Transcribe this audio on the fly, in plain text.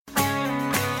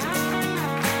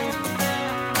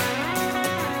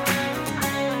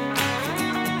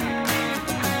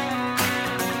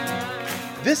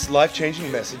This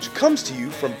life-changing message comes to you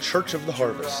from Church of the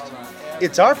Harvest.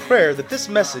 It's our prayer that this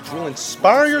message will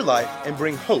inspire your life and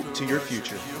bring hope to your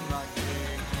future.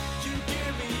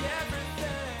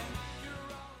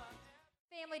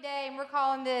 Family Day, and we're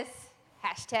calling this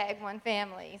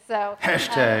 #OneFamily. So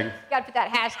Hashtag. Got to put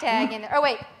that hashtag in there. Oh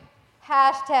wait,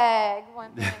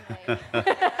 #OneFamily.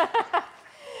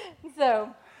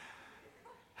 So,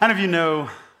 How many of you know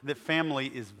that family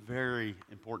is very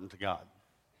important to God?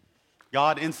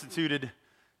 God instituted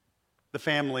the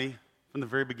family from the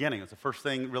very beginning. It's the first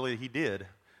thing really he did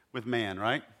with man,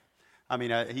 right? I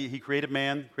mean, he created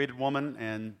man, created woman,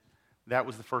 and that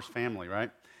was the first family,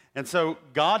 right? And so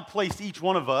God placed each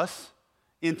one of us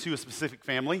into a specific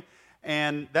family,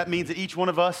 and that means that each one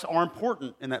of us are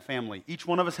important in that family. Each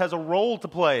one of us has a role to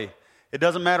play. It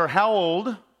doesn't matter how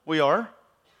old we are.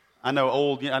 I know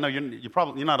old. I know you're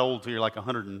not old till you're like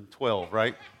 112,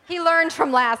 right? he learned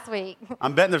from last week.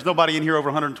 I'm betting there's nobody in here over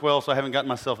 112, so I haven't gotten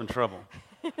myself in trouble.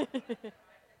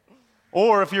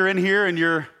 Or if you're in here and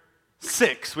you're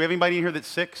 6. We have anybody in here that's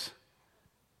 6?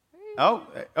 Oh,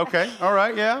 okay. All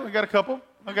right. Yeah, we got a couple.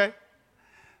 Okay.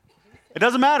 It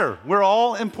doesn't matter. We're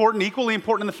all important, equally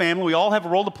important in the family. We all have a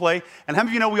role to play. And how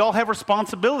many of you know we all have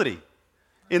responsibility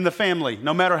in the family,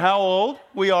 no matter how old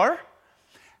we are?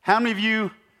 How many of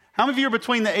you are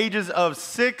between the ages of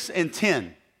 6 and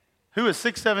 10? Who is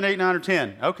 6, 7, 8, 9, or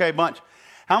 10? Okay, bunch.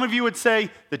 How many of you would say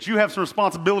that you have some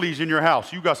responsibilities in your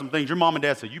house? You got some things. Your mom and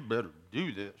dad say, you better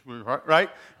do this, right?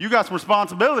 You got some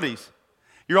responsibilities.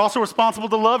 You're also responsible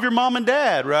to love your mom and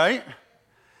dad, right?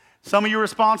 Some of you are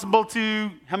responsible to,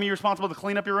 how many of you are responsible to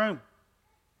clean up your room?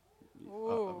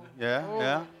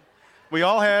 Yeah. We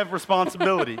all have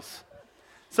responsibilities.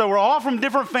 So we're all from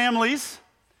different families.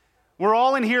 We're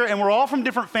all in here, and we're all from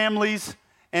different families,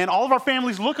 and all of our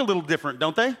families look a little different,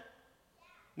 don't they?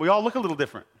 We all look a little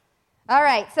different. All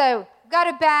right, so got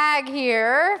a bag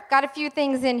here. Got a few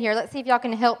things in here. Let's see if y'all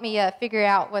can help me figure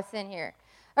out what's in here.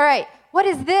 All right, what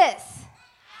is this?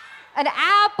 An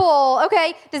apple.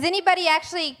 Okay, does anybody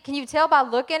actually, can you tell by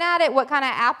looking at it what kind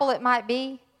of apple it might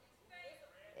be?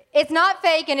 It's not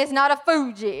fake, and it's not a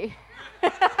Fuji.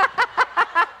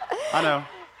 I know.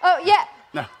 Oh, yeah.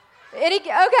 No.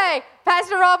 Okay,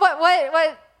 Pastor Rob,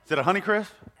 what? Is it a Honeycrisp?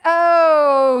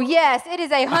 Oh, yes, it is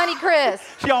a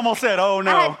Honeycrisp. She almost said, oh,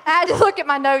 no. I had to look at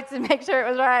my notes and make sure it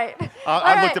was right.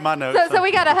 I looked at my notes. So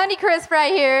we got a Honeycrisp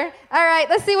right here. All right,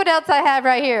 let's see what else I have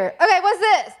right here. Okay, what's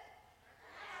this?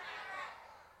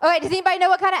 All right, does anybody know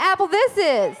what kind of apple this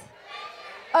is?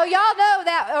 Oh, y'all know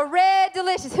that Red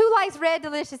Delicious. Who likes Red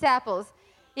Delicious apples?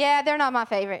 Yeah, they're not my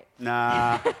favorite.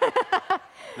 Nah.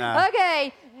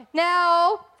 Okay,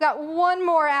 now got one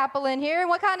more apple in here. And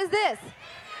what kind is this?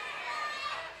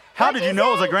 How did you know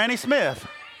it was a Granny Smith?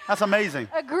 That's amazing.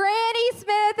 A Granny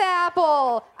Smith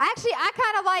apple. Actually, I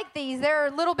kind of like these. They're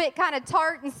a little bit kind of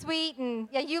tart and sweet, and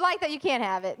yeah, you like that? You can't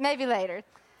have it. Maybe later.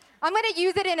 I'm going to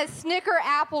use it in a Snicker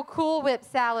apple Cool Whip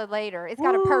salad later. It's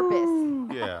got a purpose.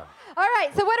 Yeah. All right,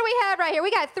 so what do we have right here?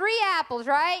 We got 3 apples,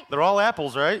 right? They're all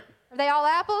apples, right? Are they all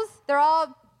apples? They're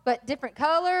all but different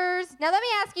colors. Now, let me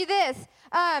ask you this.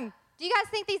 Do you guys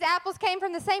think these apples came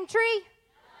from the same tree?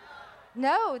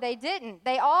 No, they didn't.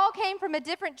 They all came from a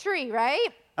different tree, right?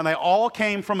 And they all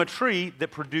came from a tree that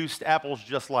produced apples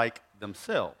just like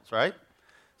themselves, right?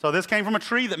 So this came from a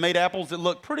tree that made apples that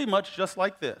look pretty much just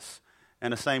like this.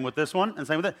 And the same with this one, and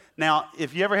same with that. Now,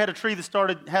 if you ever had a tree that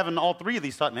started having all 3 of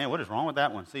these, thought, man, what is wrong with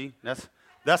that one? See, that's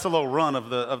a little run of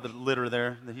the litter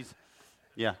there.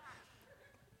 Yeah.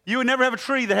 You would never have a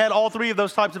tree that had all 3 of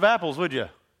those types of apples, would you?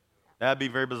 That'd be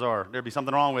very bizarre. There'd be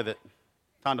something wrong with it.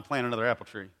 Time to plant another apple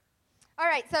tree. All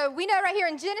right, so we know right here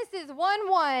in Genesis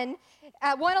 1:11,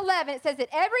 it says that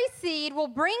every seed will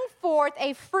bring forth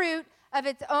a fruit of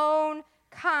its own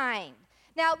kind.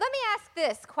 Now, let me ask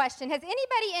this question. Has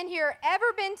anybody in here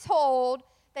ever been told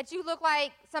that you look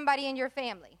like somebody in your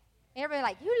family? Everybody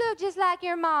like, you look just like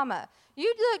your mama.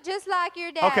 You look just like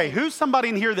your dad. Okay, who's somebody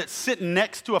in here that's sitting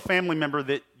next to a family member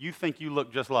that you think you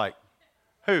look just like?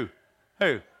 Who?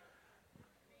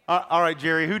 All right,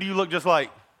 Jerry, who do you look just like?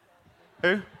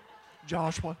 Who?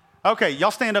 Joshua. Okay,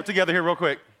 y'all stand up together here real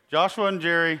quick. Joshua and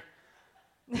Jerry.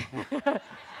 Do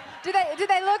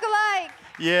they look alike?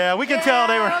 Yeah, we can tell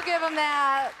they were. We'll give them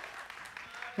that.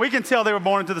 We can tell they were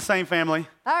born into the same family.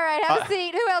 All right, have a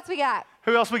seat. Who else we got?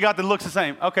 Who else we got that looks the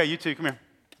same? Okay, you two, come here.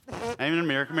 Aim in the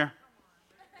mirror, come here.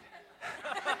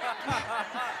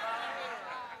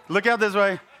 Look out this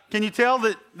way. Can you tell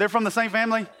that they're from the same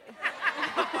family?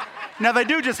 Now, they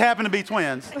do just happen to be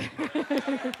twins.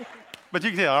 But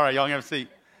you can tell. All right, y'all can have a seat.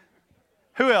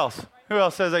 Who else? Who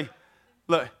else says they?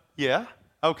 Look, yeah.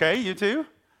 Okay, you too.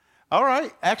 All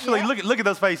right. Actually, Yeah. look at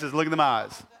those faces. Look at them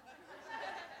eyes.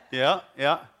 Yeah,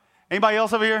 yeah. Anybody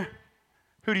else over here?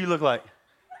 Who do you look like?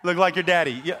 Look like your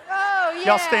daddy. Yeah. Oh, yeah.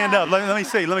 Y'all stand up. Let me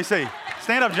see. Let me see.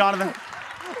 Stand up, Jonathan.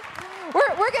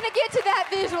 We're going to get to that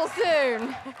visual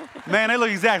soon. Man, they look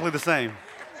exactly the same.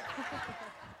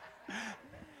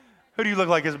 Who do you look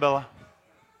like, Isabella?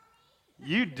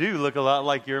 You do look a lot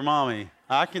like your mommy.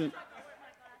 I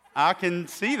can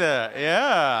see that.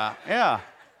 Yeah, yeah.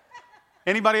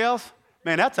 Anybody else?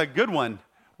 Man, that's a good one.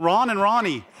 Ron and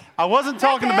Ronnie. I wasn't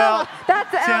talking about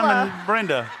That's Tim Ella. and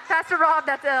Brenda. Pastor Rob,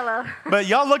 that's Ella. But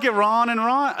y'all look at Ron and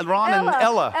Ella.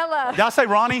 Ella. Did I say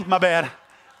Ronnie? My bad.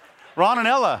 Ron and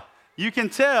Ella. You can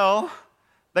tell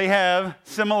they have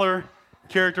similar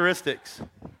characteristics.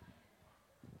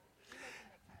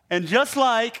 And just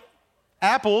like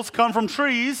apples come from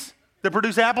trees that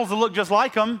produce apples that look just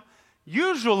like them,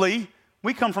 usually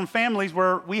we come from families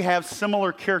where we have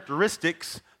similar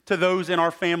characteristics to those in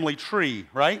our family tree,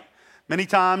 right? Many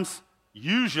times,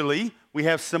 usually, we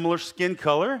have similar skin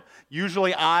color,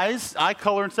 usually eye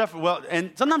color and stuff. Well,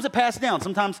 and sometimes it passes down.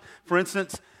 Sometimes, for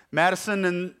instance, Madison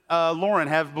and Lauren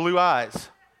have blue eyes.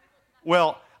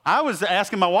 Well, I was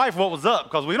asking my wife what was up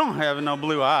because we don't have no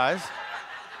blue eyes.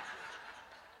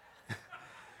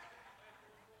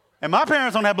 And my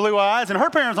parents don't have blue eyes, and her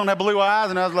parents don't have blue eyes,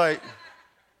 and I was like,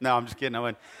 no, I'm just kidding, I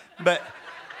wouldn't. But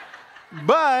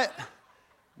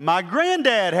my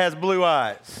granddad has blue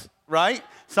eyes, right?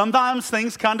 Sometimes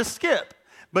things kind of skip,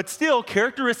 but still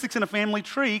characteristics in a family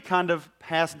tree kind of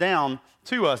pass down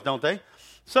to us, don't they?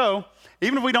 So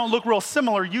even if we don't look real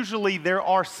similar, usually there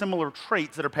are similar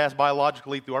traits that are passed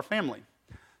biologically through our family.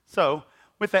 So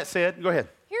with that said, go ahead.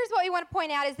 Here's what we want to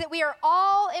point out is that we are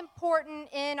all important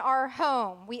in our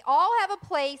home. We all have a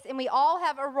place and we all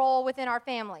have a role within our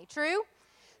family. True?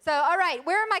 So, all right,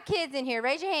 where are my kids in here?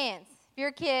 Raise your hands. If you're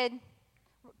a kid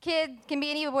can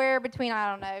be anywhere between,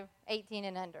 18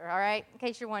 and under, all right? In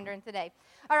case you're wondering today.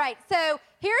 All right, so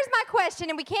here's my question,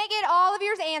 and we can't get all of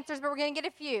your answers, but we're going to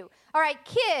get a few. All right,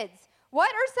 kids,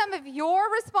 what are some of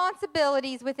your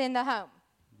responsibilities within the home?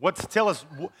 Tell us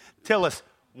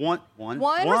one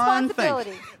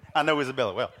responsibility. thing. I know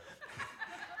Isabella well.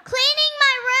 Cleaning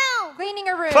my room. Cleaning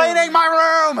a room. Cleaning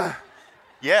my room.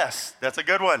 Yes, that's a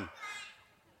good one.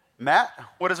 Matt,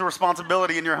 what is a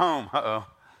responsibility in your home? Uh-oh.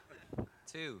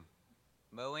 2,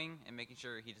 mowing and making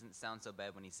sure he doesn't sound so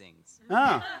bad when he sings.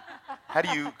 Oh. How do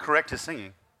you correct his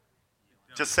singing?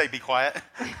 Just say be quiet.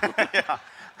 Yeah.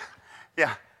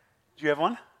 Yeah. Do you have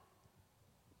one?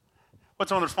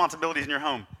 What's one of the responsibilities in your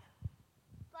home?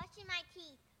 Brushing my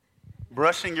teeth.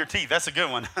 Brushing your teeth. That's a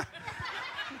good one.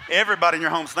 Everybody in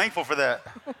your home's thankful for that.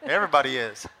 Everybody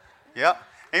is. Yep.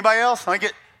 Anybody else? I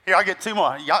get 2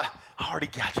 more. Y'all, I already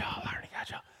got y'all.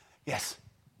 Yes.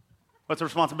 What's the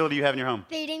responsibility you have in your home?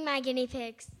 Feeding my guinea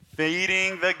pigs.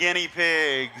 Feeding the guinea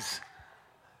pigs.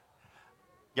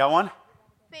 Got one?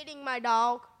 Feeding my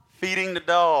dog. Feeding the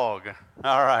dog.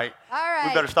 All right. All right.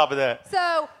 We better stop at that. So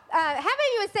how about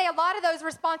you would say a lot of those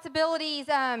responsibilities,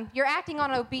 you're acting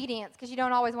on obedience because you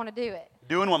don't always want to do it.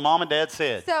 Doing what mom and dad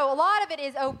said. So a lot of it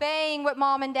is obeying what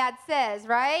mom and dad says,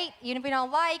 right? Even if we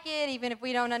don't like it, even if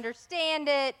we don't understand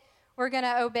it, we're going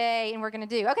to obey and we're going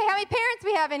to do. Okay, how many parents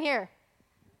we have in here?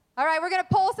 All right, we're going to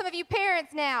poll some of you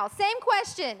parents now. Same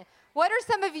question. What are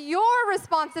some of your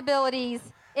responsibilities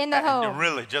in the home?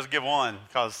 Really, just give one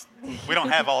because we don't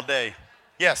have all day.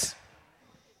 Yes.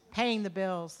 Paying the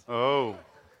bills. Oh,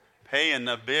 paying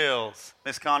the bills.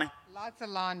 Miss Connie? Lots of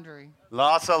laundry.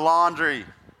 Lots of laundry.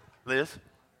 Liz?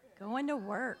 Going to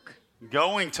work.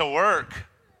 Going to work.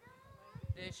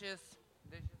 Dishes.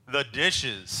 The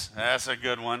dishes. That's a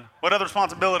good one. What other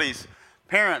responsibilities?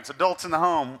 Parents, adults in the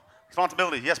home.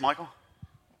 Responsibilities. Yes, Michael?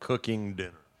 Cooking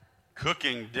dinner.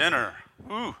 Cooking dinner.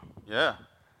 Ooh, yeah.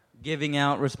 Giving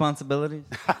out responsibilities.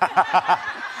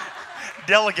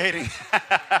 Delegating.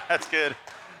 That's good.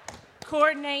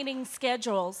 Coordinating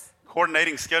schedules.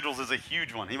 Coordinating schedules is a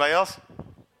huge one. Anybody else?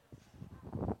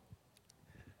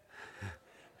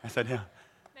 I said, yeah.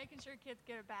 Making sure kids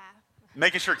get a bath.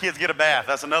 Making sure kids get a bath.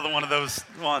 That's another one of those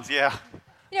ones, yeah.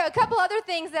 You know, a couple other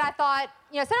things that I thought,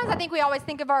 sometimes I think we always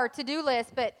think of our to-do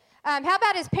list, but how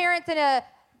about as parents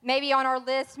maybe on our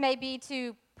list maybe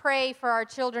to pray for our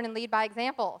children and lead by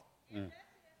example?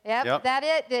 Yep.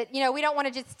 That we don't want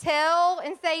to just tell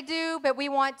and say do, but we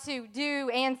want to do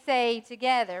and say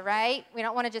together, right? We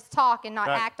don't want to just talk and not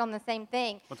act on the same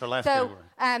thing. What's our last category?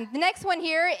 The next one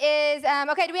here is,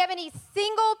 do we have any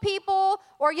single people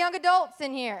or young adults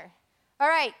in here? All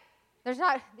right. We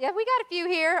got a few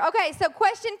here. Okay, so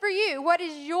question for you. What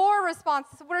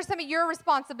are some of your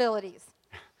responsibilities?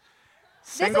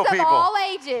 Single this is people. of all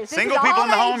ages. This Single is people all in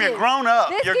the home, ages. you're grown up.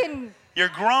 This You're, can, you're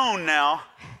grown now.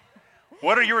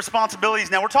 What are your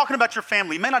responsibilities? Now, we're talking about your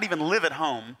family. You may not even live at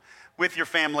home with your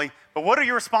family, but what are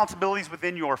your responsibilities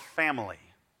within your family?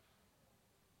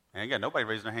 And again, nobody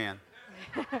raised their hand.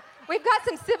 we've got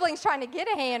some siblings trying to get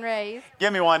a hand raised.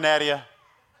 Give me one, Nadia.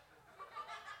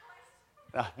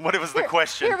 What was the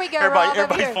question? Here we go, Rob, over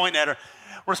Everybody's here. pointing at her.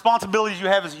 Responsibilities you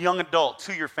have as a young adult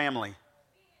to your family.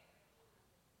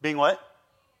 Being what?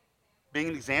 Being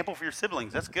an example for your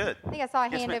siblings. That's good. I think I saw a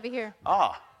Yes, hand ma'am. over here.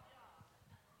 Ah.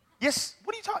 Yes,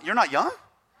 what are you talking? You're not young?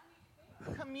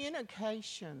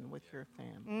 Communication with your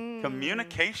family.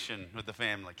 Communication with the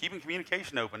family. Keeping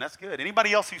communication open. That's good.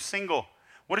 Anybody else who's single,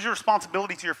 what is your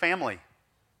responsibility to your family?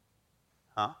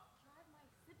 Huh?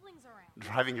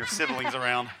 Driving your siblings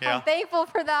around. Yeah. I'm thankful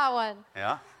for that one.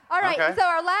 Yeah. All right, Okay. so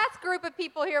our last group of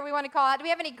people here we want to call out. Do we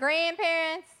have any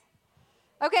grandparents?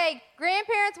 Okay,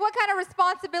 grandparents, what kind of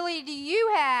responsibility do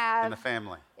you have In the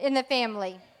family. in the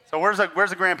family? So where's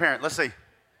the grandparent? Let's see.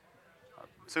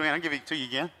 Sue Ann, I'll give it to you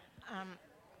again.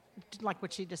 Like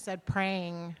what she just said,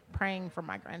 praying for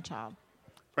my grandchild.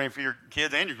 Praying for your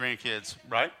kids and your grandkids,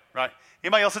 right? Right.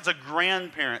 Anybody else that's a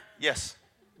grandparent? Yes.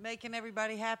 Making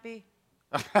everybody happy.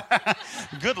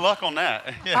 Good luck on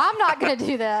that. Yeah. I'm not going to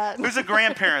do that. Who's a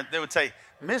grandparent that would say,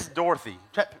 Miss Dorothy,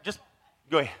 just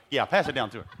go ahead. Yeah, pass it down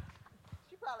to her.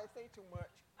 She probably say too much.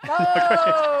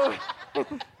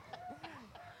 Oh.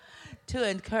 To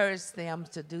encourage them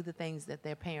to do the things that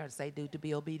their parents say do, to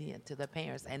be obedient to their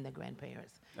parents and their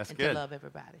grandparents. That's and good. to love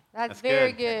everybody. That's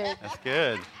very good. That's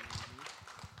good.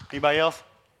 Anybody else?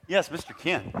 Yes, Mr.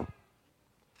 Ken.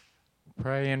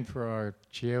 Praying for our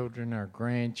children, our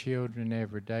grandchildren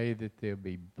every day, that they'll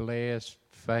be blessed,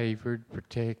 favored,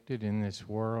 protected in this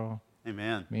world.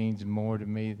 Amen. Means more to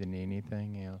me than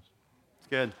anything else. It's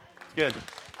good. It's good.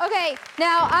 Okay,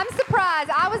 now I'm surprised.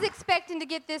 I was expecting to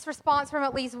get this response from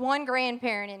at least one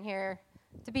grandparent in here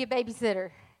to be a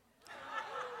babysitter.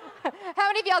 How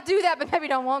many of y'all do that but maybe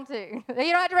don't want to? You don't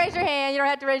have to raise your hand. You don't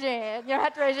have to raise your hand. You don't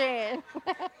have to raise your hand.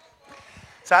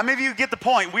 So how many of you get the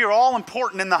point? We are all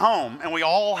important in the home, and we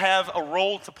all have a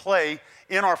role to play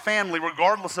in our family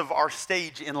regardless of our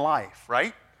stage in life,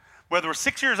 right? Whether we're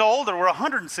 6 years old or we're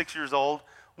 106 years old,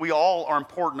 we all are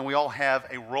important and we all have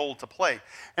a role to play.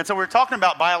 And so we're talking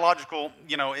about biological,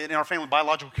 in our family,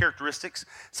 biological characteristics.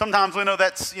 Sometimes we know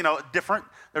that's, different.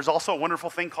 There's also a wonderful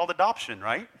thing called adoption,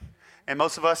 right? And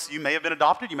most of us, you may have been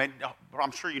adopted.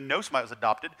 I'm sure you know somebody was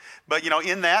adopted. But,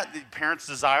 in that, the parents'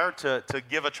 desire to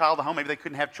give a child a home, maybe they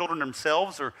couldn't have children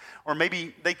themselves, or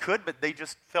maybe they could, but they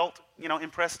just felt,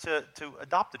 impressed to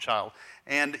adopt a child.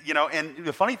 And, and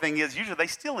the funny thing is, usually they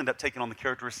still end up taking on the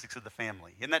characteristics of the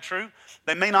family. Isn't that true?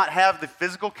 They may not have the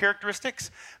physical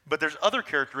characteristics, but there's other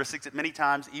characteristics that many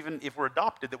times, even if we're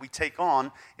adopted, that we take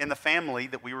on in the family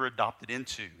that we were adopted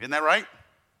into. Isn't that right?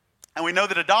 And we know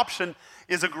that adoption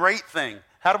is a great thing.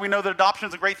 How do we know that adoption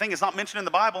is a great thing? It's not mentioned in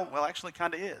the Bible. Well, actually, it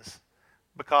kind of is.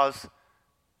 Because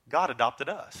God adopted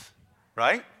us,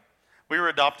 right? We were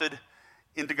adopted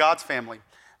into God's family.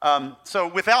 So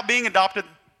without being adopted,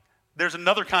 there's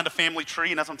another kind of family tree,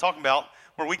 and that's what I'm talking about,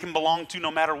 where we can belong to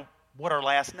no matter what our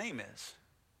last name is.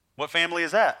 What family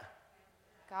is that?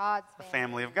 God's The family.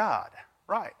 family of God,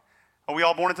 right. Are we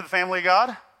all born into the family of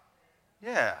God?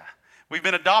 Yeah. We've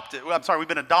been adopted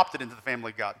into the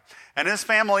family of God. And in this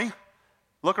family,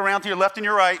 look around to your left and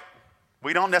your right.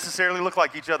 We don't necessarily look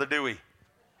like each other, do we?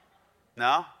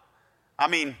 No? I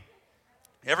mean,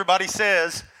 everybody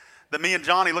says that me and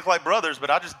Johnny look like brothers, but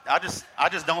I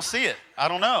just don't see it. I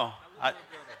don't know. I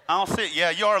don't see it.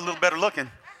 Yeah, you are a little better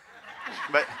looking.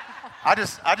 But I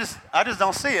just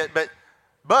don't see it. But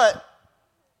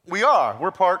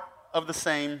we're part of the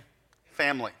same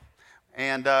family.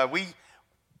 And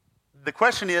the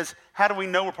question is, how do we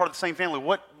know we're part of the same family?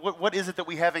 What is it that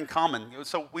we have in common?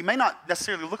 So we may not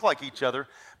necessarily look like each other,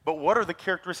 but what are the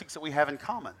characteristics that we have in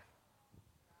common?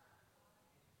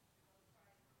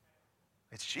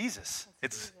 It's Jesus.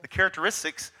 It's the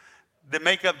characteristics that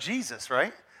make up Jesus,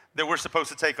 right? That we're supposed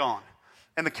to take on.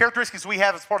 And the characteristics we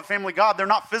have as part of the family of God, they're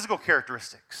not physical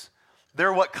characteristics.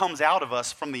 They're what comes out of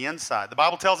us from the inside. The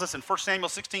Bible tells us in 1 Samuel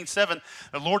 16:7,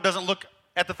 the Lord doesn't look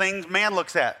at the things man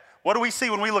looks at. What do we see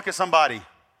when we look at somebody?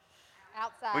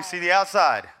 Outside. We see the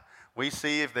outside. We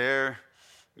see if they're,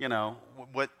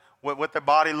 what their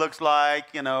body looks like,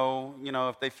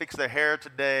 if they fix their hair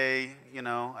today,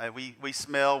 we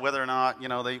smell whether or not,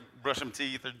 they brush them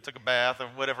teeth or took a bath or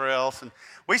whatever else. And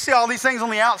we see all these things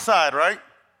on the outside, right?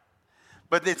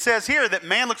 But it says here that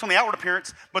man looks on the outward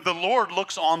appearance, but the Lord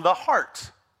looks on the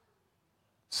heart.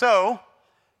 So,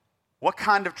 What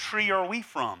kind of tree are we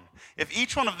from? If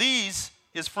each one of these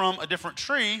is from a different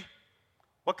tree,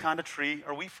 what kind of tree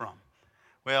are we from?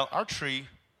 Well, our tree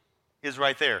is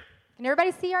right there. Can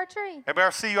everybody see our tree?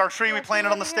 Everybody see our tree we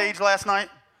planted on the stage last night?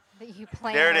 That you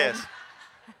planted. There it is.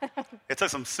 It took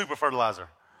some super fertilizer.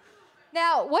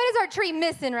 Now, what is our tree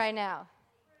missing right now?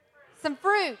 Some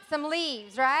fruit, some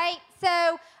leaves, right?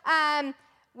 So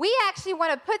we actually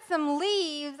want to put some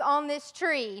leaves on this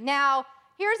tree. Now,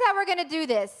 here's how we're going to do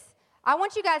this. I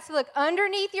want you guys to look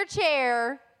underneath your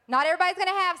chair. Not everybody's going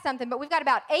to have something, but we've got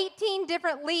about 18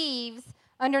 different leaves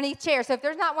underneath chairs. So if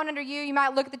there's not one under you, you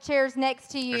might look at the chairs next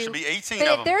to you. There should be 18 but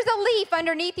of if them. there's a leaf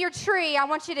underneath your tree, I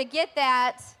want you to get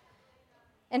that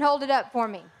and hold it up for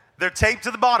me. They're taped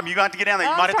to the bottom. You're going to have to get down there.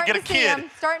 You might have to get a kid.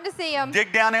 Starting to see them.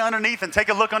 Dig down there underneath and take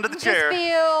a look under the chair. Just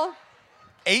feel.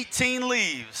 18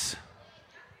 leaves.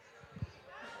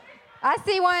 I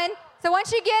see one. So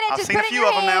once you get it, just put it in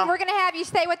your hand. We're going to have you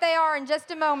say what they are in just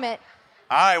a moment.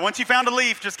 All right, once you found a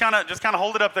leaf, just kind of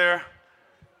hold it up there.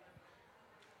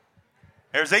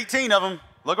 There's 18 of them.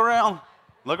 Look around.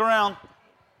 Look around.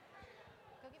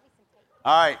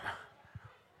 All right.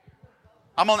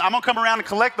 I'm gonna come around and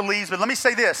collect the leaves, but let me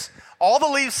say this. All the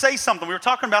leaves say something. We were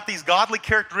talking about these godly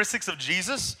characteristics of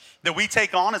Jesus that we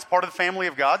take on as part of the family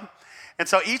of God. And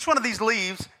so each one of these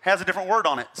leaves has a different word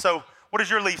on it. So what does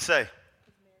your leaf say?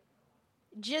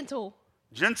 Gentle.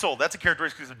 Gentle. That's a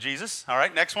characteristic of Jesus. All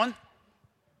right, next one.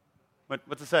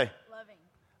 What's it say? Loving.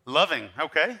 Loving.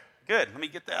 Okay, good. Let me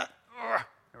get that.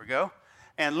 There we go.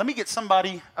 And let me get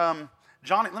somebody,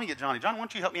 Johnny, let me get Johnny. Johnny, why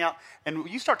don't you help me out? And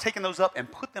you start taking those up and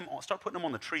start putting them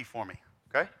on the tree for me,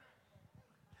 okay?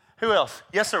 Who else?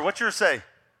 Yes, sir. What's yours say?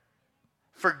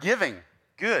 Forgiving.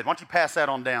 Good. Why don't you pass that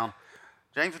on down?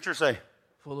 James, what's yours say?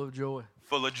 Full of joy.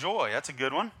 Full of joy. That's a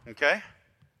good one. Okay.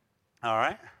 All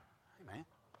right. Hey, man.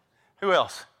 Who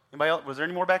else? Anybody else? Was there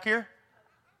any more back here?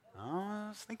 Oh, I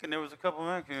was thinking there was a couple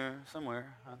back here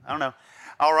somewhere. I don't know.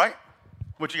 All right.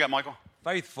 What you got, Michael?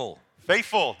 Faithful.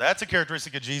 Faithful. That's a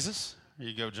characteristic of Jesus. Here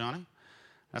you go, Johnny.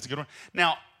 That's a good one.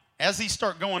 Now, as these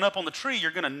start going up on the tree,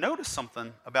 you're going to notice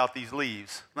something about these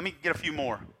leaves. Let me get a few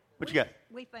more. What you got?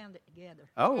 We found it together.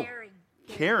 Oh,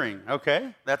 caring.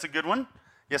 Okay, that's a good one.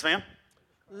 Yes, ma'am?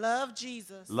 Love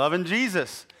Jesus. Loving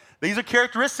Jesus. These are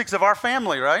characteristics of our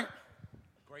family, right?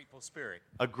 Grateful spirit.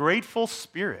 A grateful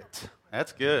spirit.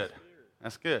 That's good.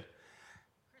 That's good.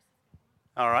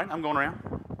 All right, I'm going around.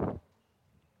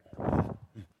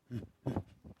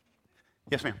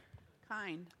 Yes, ma'am.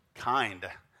 Kind. Kind.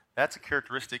 That's a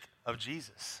characteristic of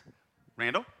Jesus.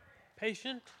 Randall?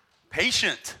 Patient.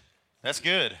 Patient. That's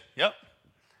good. Yep.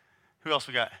 Who else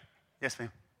we got? Yes, ma'am.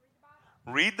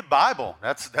 Read the Bible.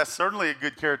 That's certainly a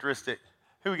good characteristic.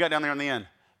 Who we got down there on the end?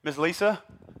 Miss Lisa?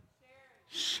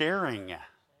 Sharing.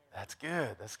 That's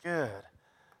good. That's good.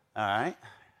 All right.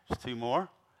 There's two more.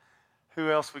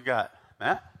 Who else we got?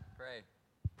 Matt? Pray.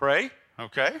 Pray.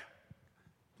 Okay.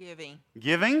 Giving.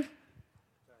 Giving.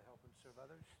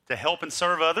 To help and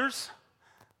serve others.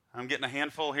 I'm getting a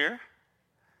handful here.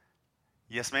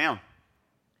 Yes, ma'am.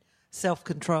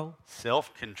 Self-control.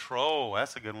 Self-control.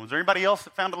 That's a good one. Was there anybody else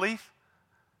that found a leaf?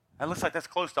 That looks like that's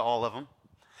close to all of them.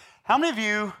 How many of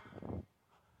you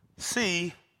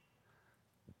see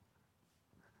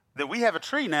that we have a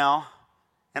tree now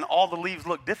and all the leaves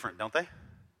look different, don't they?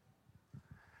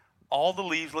 All the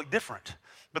leaves look different.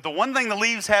 But the one thing the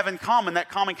leaves have in common, that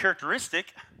common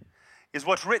characteristic, is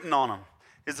what's written on them,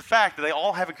 is the fact that they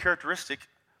all have a characteristic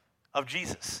of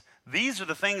Jesus. These are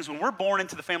the things, when we're born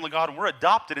into the family of God and we're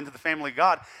adopted into the family of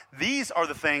God, these are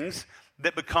the things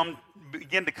that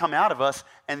begin to come out of us,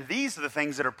 and these are the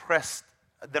things that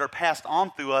are passed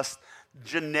on through us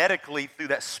genetically through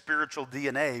that spiritual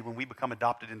DNA when we become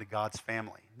adopted into God's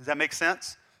family. Does that make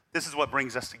sense? This is what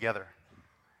brings us together.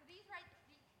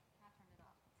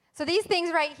 So these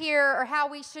things right here are how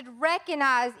we should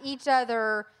recognize each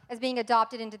other as being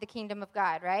adopted into the kingdom of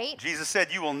God, right? Jesus said,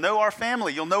 you will know our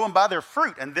family. You'll know them by their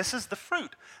fruit. And this is the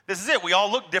fruit. This is it. We all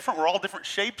look different. We're all different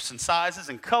shapes and sizes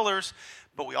and colors,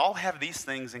 but we all have these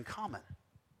things in common.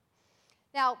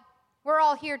 Now, we're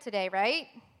all here today, right?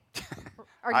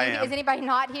 Is anybody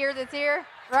not here that's here?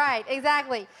 Right,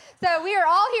 exactly. So we are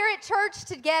all here at church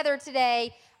together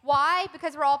today. Why?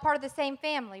 Because we're all part of the same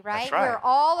family, right? That's right. We're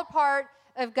all a part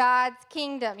of God's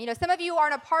kingdom. You know, some of you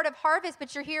aren't a part of Harvest,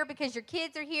 but you're here because your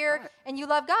kids are here and you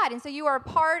love God. And so you are a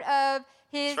part of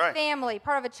His family,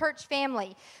 part of a church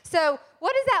family. So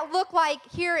what does that look like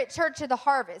here at Church of the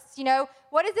Harvest? You know,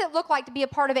 what does it look like to be a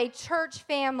part of a church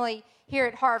family here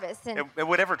at Harvest? And at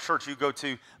whatever church you go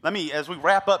to, as we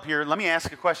wrap up here, let me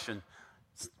ask a question.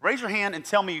 Raise your hand and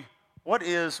tell me, what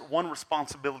is one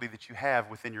responsibility that you have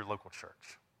within your local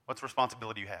church? What's the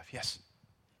responsibility you have? Yes.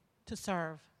 To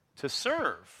serve. To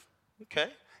serve. Okay.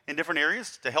 In different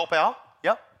areas, to help out?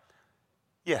 Yep.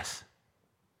 Yes.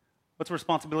 What's the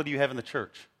responsibility you have in the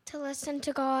church? To listen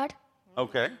to God.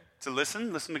 Okay. To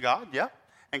listen to God, yeah.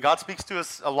 And God speaks to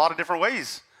us a lot of different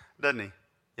ways, doesn't he?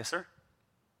 Yes, sir?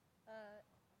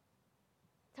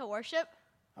 To worship.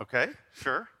 Okay,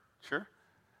 sure. Go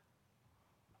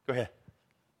ahead.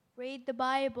 Read the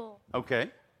Bible.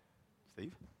 Okay.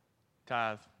 Steve?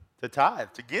 Tithe. To tithe,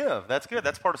 to give. That's good.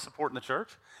 That's part of supporting the church.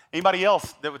 Anybody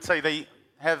else that would say they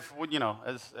have,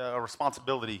 as a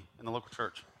responsibility in the local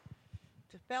church?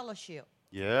 To fellowship.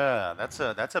 Yeah, that's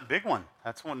a big one.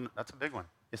 That's a big one.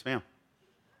 Yes, ma'am.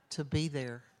 To be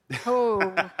there. Oh,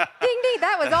 ding, ding.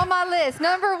 That was on my list.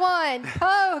 Number 1.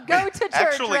 Oh, go to church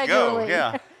Actually regularly. go,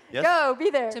 yeah. Yes. Go,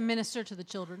 be there. To minister to the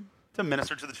children. To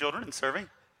minister to the children and serving.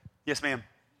 Yes, ma'am.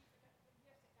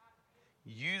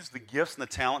 Use the gifts and the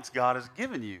talents God has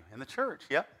given you in the church.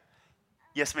 Yep.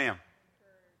 Yes, ma'am.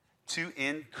 To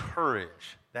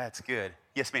encourage. That's good.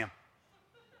 Yes, ma'am.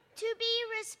 To be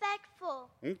respectful.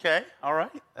 Okay. All right.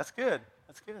 That's good.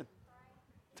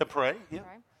 To pray. Yeah.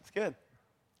 That's good.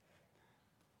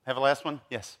 Have a last one?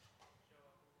 Yes.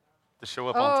 To show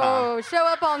up on time. Oh, show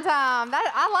up on time.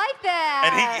 I like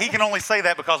that. And he can only say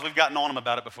that because we've gotten on him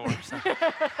about it before. So.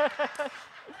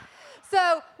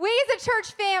 So we as a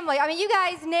church family, you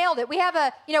guys nailed it. We have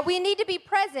we need to be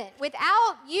present.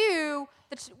 Without you,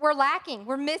 we're lacking.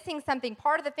 We're missing something.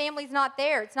 Part of the family's not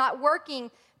there. It's not working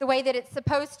the way that it's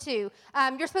supposed to.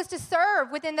 You're supposed to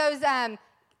serve within those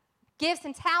gifts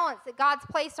and talents that God's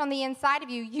placed on the inside of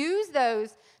you. Use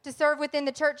those to serve within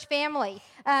the church family,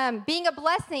 being a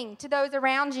blessing to those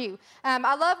around you.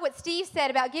 I love what Steve said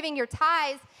about giving your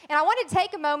tithes, and I want to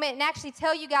take a moment and actually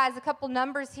tell you guys a couple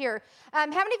numbers here. How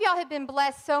many of y'all have been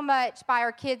blessed so much by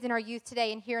our kids and our youth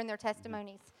today and hearing their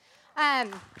testimonies? I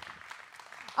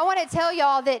want to tell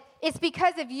y'all that it's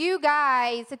because of you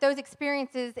guys that those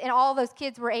experiences and all those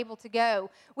kids were able to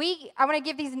go. I want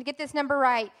to get this number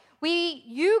right.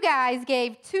 You guys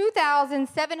gave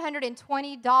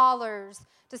 $2,720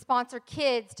 to sponsor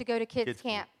kids to go to kids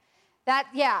camp. That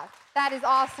is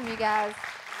awesome, you guys.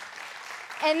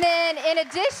 And then in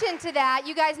addition to that,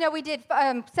 you guys know we did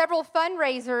several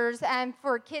fundraisers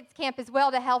for kids camp as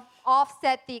well to help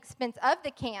offset the expense of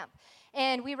the camp.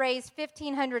 And we raised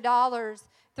 $1,500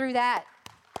 through that.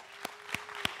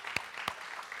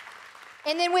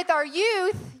 And then with our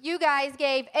youth, you guys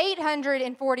gave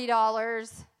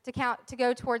 $840 to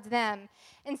go towards them.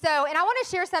 And I want to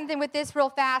share something with this real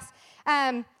fast.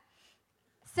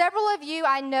 Several of you,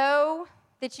 I know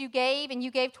that you gave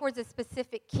towards a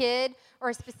specific kid or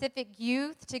a specific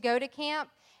youth to go to camp.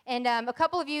 And a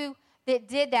couple of you that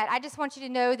did that, I just want you to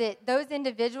know that those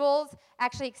individuals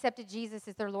actually accepted Jesus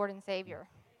as their Lord and Savior.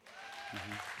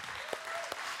 Mm-hmm.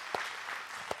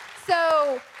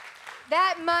 So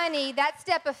that money, that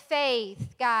step of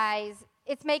faith, guys,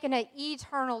 it's making an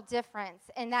eternal difference.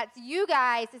 And that's you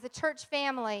guys as a church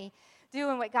family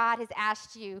doing what God has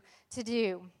asked you to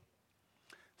do.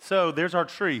 So there's our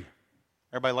tree.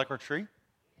 Everybody like our tree?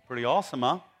 Pretty awesome,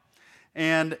 huh?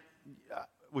 And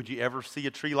would you ever see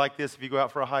a tree like this if you go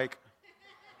out for a hike?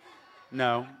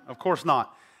 No, of course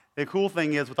not. The cool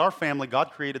thing is with our family,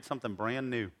 God created something brand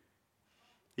new.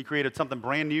 He created something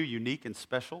brand new, unique, and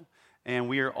special. And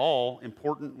we are all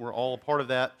important. We're all a part of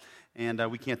that. And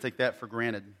we can't take that for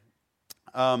granted.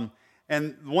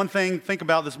 And one thing, think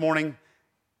about this morning,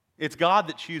 it's God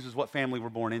that chooses what family we're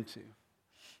born into.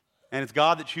 And it's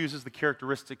God that chooses the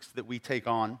characteristics that we take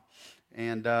on.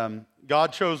 And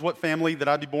God chose what family that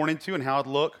I'd be born into and how I'd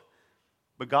look.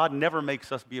 But God never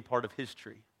makes us be a part of His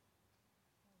tree.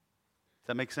 Does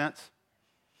that make sense?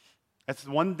 That's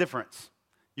the one difference.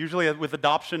 Usually with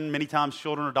adoption, many times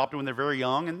children are adopted when they're very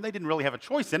young, and they didn't really have a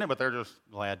choice in it, but they're just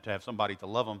glad to have somebody to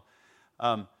love them.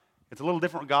 It's a little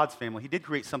different with God's family. He did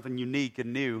create something unique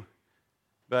and new,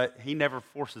 but He never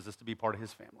forces us to be part of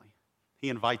His family. He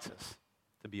invites us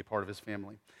to be a part of His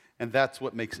family, and that's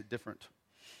what makes it different.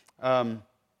 We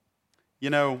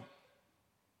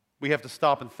have to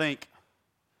stop and think,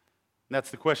 and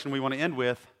that's the question we want to end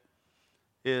with,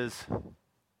 is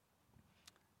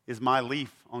my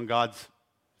leaf on God's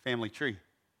family tree?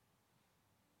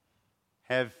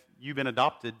 Have you been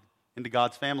adopted into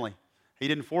God's family? He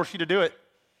didn't force you to do it.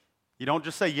 You don't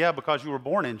just say yeah because you were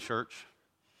born in church.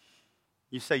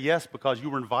 You say yes because you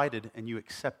were invited and you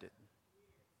accept it.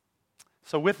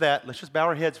 So with that, let's just bow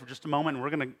our heads for just a moment, and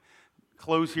we're going to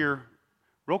close here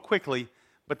real quickly.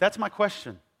 But that's my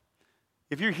question.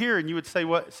 If you're here and you would say,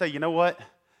 you know what?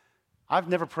 I've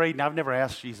never prayed and I've never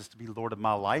asked Jesus to be Lord of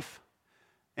my life.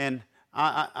 And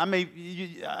I'm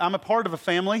a part of a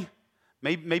family.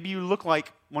 Maybe you look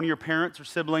like one of your parents or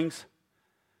siblings.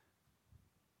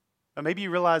 But maybe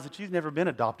you realize that you've never been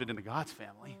adopted into God's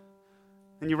family.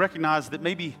 And you recognize that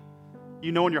maybe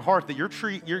you know in your heart that your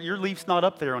tree, your leaf's not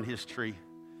up there on his tree.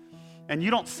 And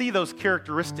you don't see those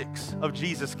characteristics of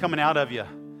Jesus coming out of you.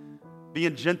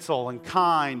 Being gentle and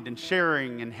kind and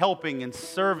sharing and helping and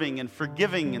serving and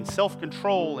forgiving and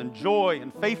self-control and joy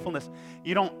and faithfulness.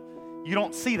 You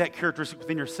don't see that characteristic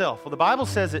within yourself. Well, the Bible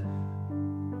says that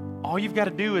all you've got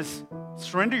to do is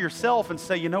surrender yourself and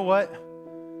say, you know what?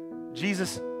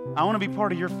 Jesus, I want to be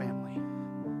part of your family.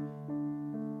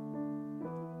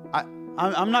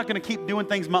 I'm not going to keep doing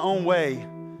things my own way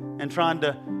and trying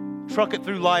to truck it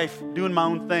through life doing my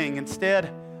own thing.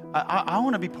 Instead, I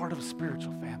want to be part of a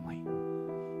spiritual family.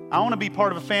 I want to be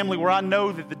part of a family where I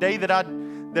know that the day that I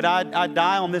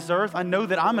die on this earth, I know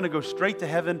that I'm going to go straight to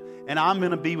heaven and I'm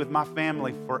going to be with my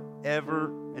family forever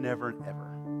and ever and ever.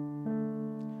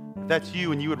 If that's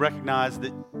you and you would recognize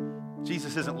that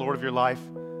Jesus isn't Lord of your life,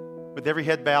 with every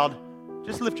head bowed,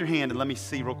 just lift your hand and let me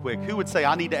see real quick. Who would say,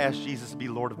 I need to ask Jesus to be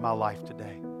Lord of my life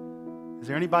today? Is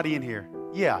there anybody in here?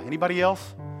 Yeah, anybody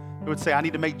else who would say, I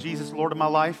need to make Jesus Lord of my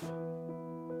life?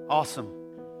 Awesome.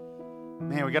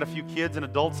 Man, we got a few kids and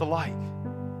adults alike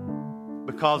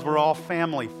because we're all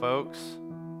family, folks.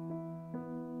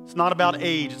 It's not about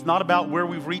age. It's not about where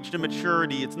we've reached in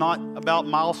maturity. It's not about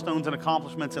milestones and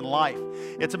accomplishments in life.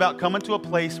 It's about coming to a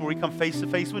place where we come face to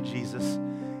face with Jesus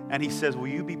and he says, will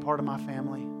you be part of my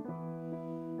family?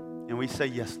 And we say,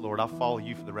 yes, Lord, I'll follow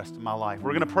you for the rest of my life.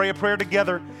 We're going to pray a prayer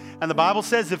together. And the Bible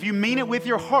says if you mean it with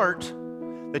your heart,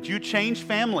 that you change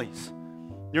families.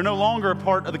 You're no longer a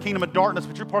part of the kingdom of darkness,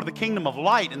 but you're part of the kingdom of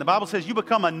light. And the Bible says you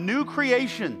become a new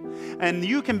creation. And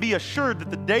you can be assured that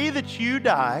the day that you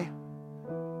die,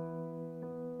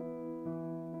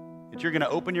 that you're going to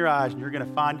open your eyes and you're going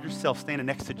to find yourself standing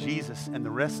next to Jesus and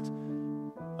the rest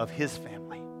of his family.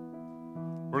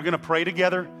 We're going to pray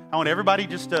together. I want everybody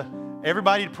to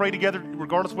pray together,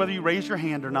 regardless whether you raise your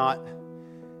hand or not.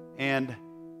 And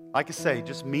like I say,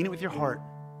 just mean it with your heart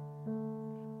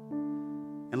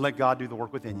and let God do the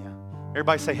work within you.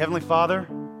 Everybody say, Heavenly Father,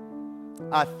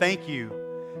 I thank you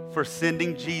for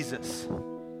sending Jesus.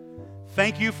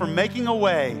 Thank you for making a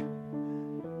way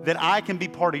that I can be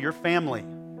part of your family.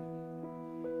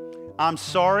 I'm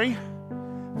sorry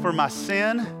for my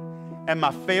sin and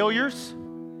my failures,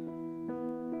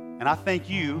 and I thank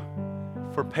you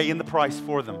for paying the price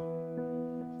for them.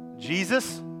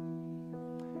 Jesus,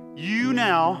 you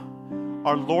now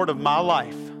are Lord of my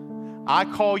life. I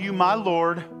call you my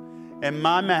Lord and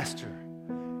my Master.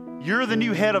 You're the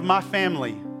new head of my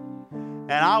family,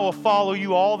 and I will follow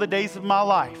you all the days of my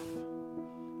life.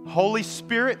 Holy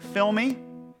Spirit, fill me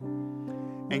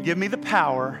and give me the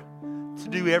power to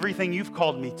do everything you've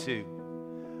called me to.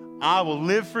 I will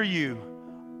live for you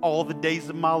all the days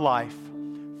of my life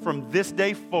from this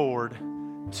day forward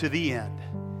to the end.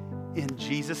 In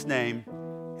Jesus' name,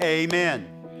 amen.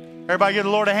 Everybody give the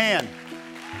Lord a hand.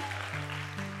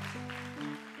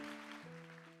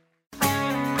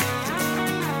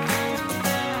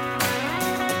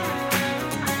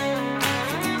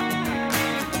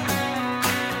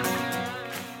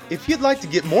 If you'd like to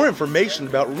get more information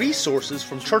about resources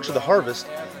from Church of the Harvest,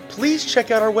 please check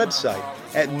out our website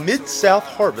at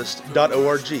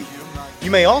midsouthharvest.org.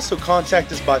 You may also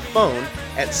contact us by phone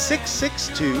at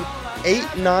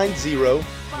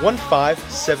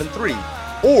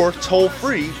 662-890-1573 or toll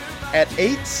free at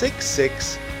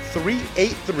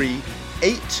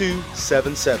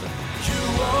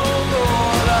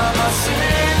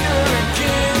 866-383-8277.